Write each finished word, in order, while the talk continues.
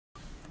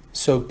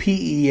So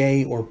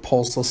PEA, or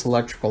pulseless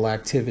electrical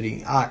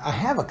activity, I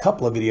have a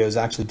couple of videos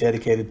actually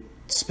dedicated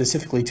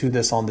specifically to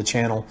this on the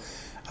channel.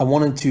 I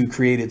wanted to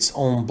create its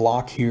own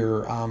block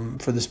here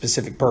for the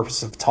specific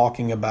purpose of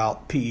talking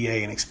about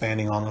PEA and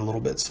expanding on it a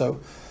little bit. So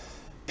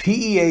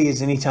PEA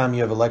is anytime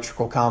you have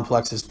electrical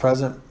complexes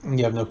present and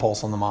you have no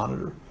pulse on the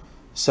monitor.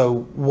 So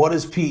what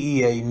does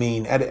PEA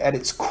mean? At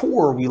its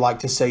core, we like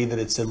to say that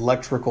it's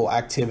electrical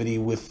activity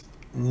with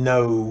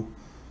no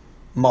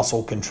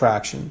muscle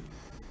contraction.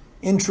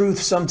 In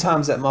truth,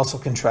 sometimes that muscle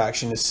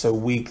contraction is so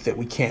weak that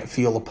we can't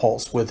feel a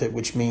pulse with it,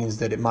 which means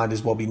that it might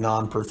as well be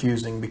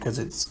non-perfusing because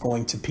it's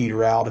going to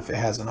peter out if it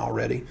hasn't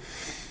already.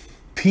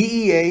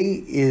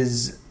 PEA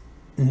is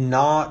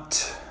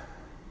not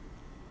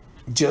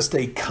just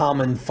a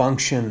common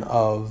function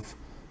of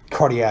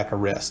cardiac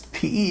arrest.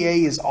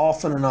 PEA is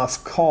often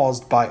enough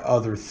caused by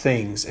other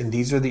things, and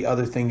these are the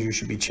other things you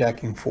should be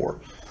checking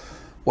for.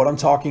 What I'm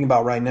talking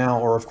about right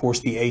now are, of course,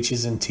 the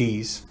H's and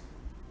T's.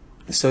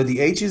 So the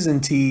H's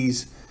and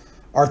T's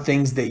are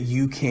things that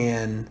you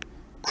can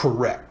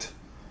correct.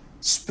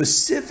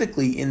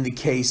 Specifically in the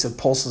case of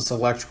pulseless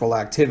electrical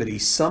activity,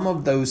 some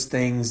of those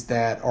things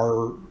that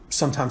are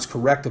sometimes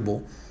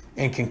correctable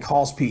and can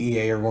cause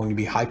PEA are going to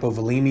be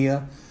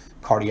hypovolemia,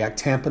 cardiac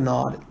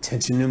tamponade,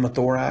 tension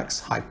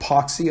pneumothorax,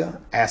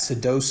 hypoxia,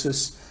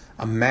 acidosis,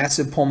 a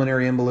massive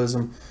pulmonary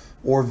embolism,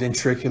 or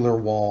ventricular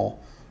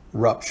wall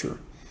rupture.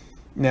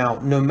 Now,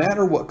 no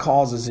matter what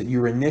causes it,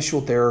 your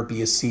initial therapy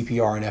is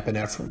CPR and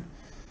epinephrine.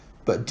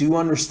 But do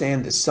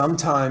understand that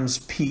sometimes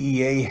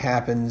PEA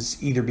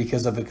happens either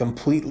because of a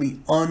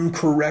completely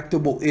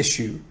uncorrectable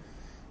issue,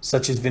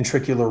 such as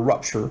ventricular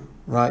rupture,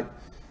 right?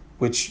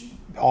 Which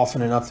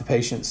often enough the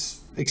patients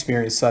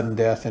experience sudden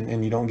death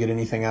and you don't get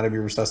anything out of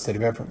your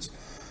resuscitative efforts.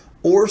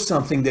 Or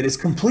something that is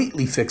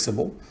completely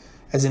fixable,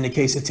 as in the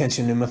case of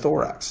tension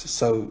pneumothorax.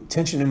 So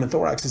tension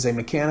pneumothorax is a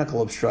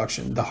mechanical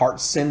obstruction. The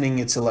heart's sending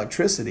its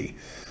electricity,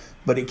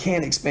 but it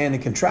can't expand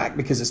and contract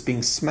because it's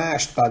being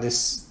smashed by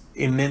this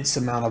immense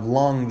amount of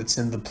lung that's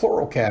in the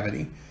pleural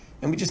cavity,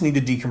 and we just need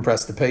to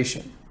decompress the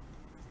patient.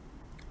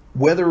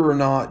 Whether or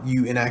not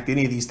you enact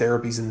any of these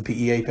therapies in the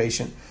PEA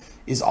patient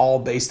is all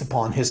based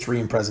upon history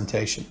and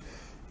presentation.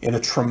 In a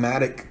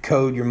traumatic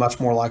code, you're much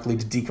more likely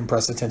to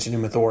decompress the tension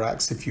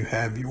pneumothorax if you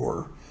have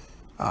your,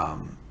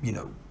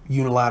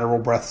 unilateral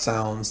breath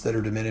sounds that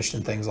are diminished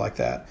and things like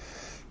that.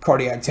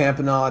 Cardiac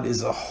tamponade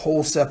is a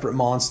whole separate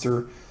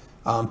monster.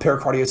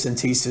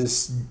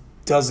 Pericardiocentesis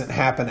doesn't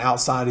happen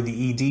outside of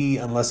the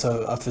ED unless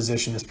a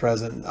physician is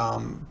present.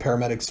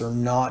 Paramedics are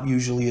not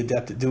usually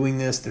adept at doing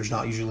this. There's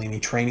not usually any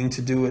training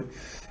to do it.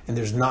 And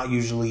there's not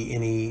usually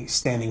any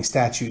standing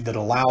statute that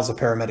allows a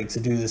paramedic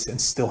to do this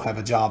and still have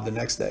a job the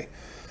next day.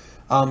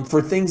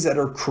 For things that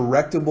are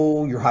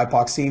correctable, your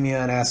hypoxemia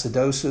and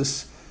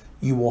acidosis,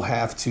 you will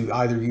have to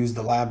either use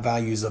the lab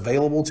values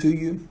available to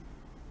you,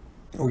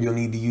 or you'll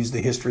need to use the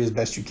history as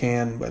best you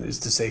can. But it's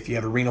to say, if you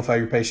have a renal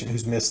failure patient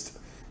who's missed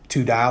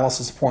 2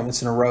 dialysis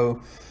appointments in a row,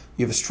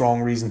 you have a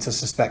strong reason to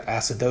suspect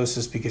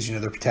acidosis because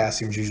their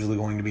potassium is usually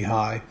going to be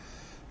high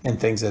and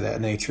things of that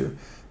nature.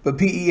 But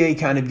PEA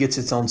kind of gets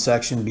its own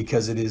section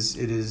because it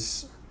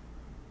is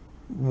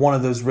one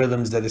of those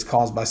rhythms that is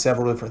caused by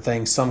several different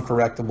things, some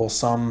correctable,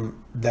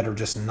 some that are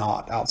just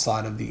not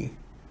outside of the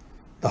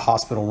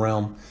hospital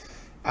realm.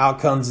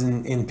 Outcomes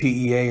in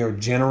PEA are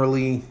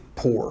generally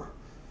poor.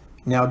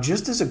 Now,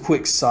 just as a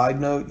quick side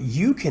note,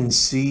 you can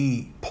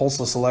see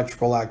pulseless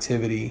electrical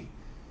activity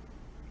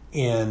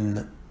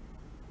in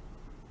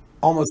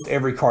almost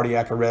every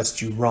cardiac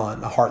arrest you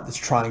run, a heart that's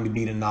trying to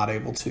beat and not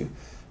able to.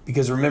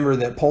 Because remember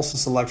that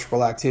pulseless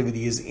electrical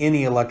activity is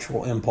any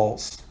electrical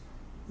impulse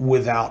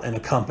without an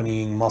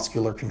accompanying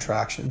muscular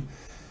contraction.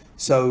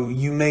 So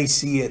you may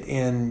see it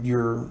in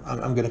your,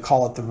 I'm going to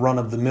call it the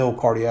run-of-the-mill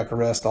cardiac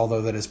arrest,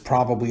 although that is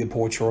probably a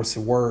poor choice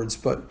of words,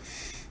 but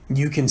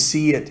you can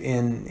see it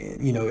in,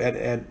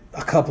 at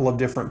a couple of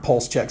different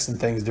pulse checks and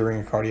things during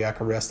a cardiac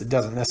arrest. It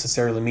doesn't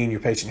necessarily mean your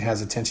patient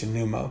has a tension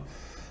pneumo.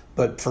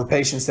 But for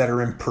patients that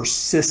are in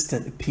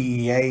persistent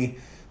PEA,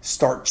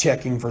 start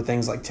checking for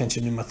things like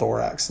tension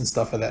pneumothorax and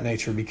stuff of that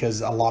nature,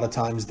 because a lot of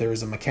times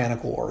there's a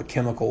mechanical or a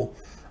chemical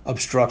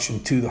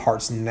obstruction to the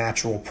heart's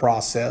natural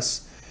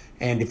process.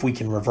 And if we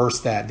can reverse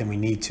that, then we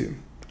need to.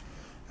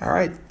 All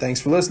right.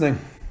 Thanks for listening.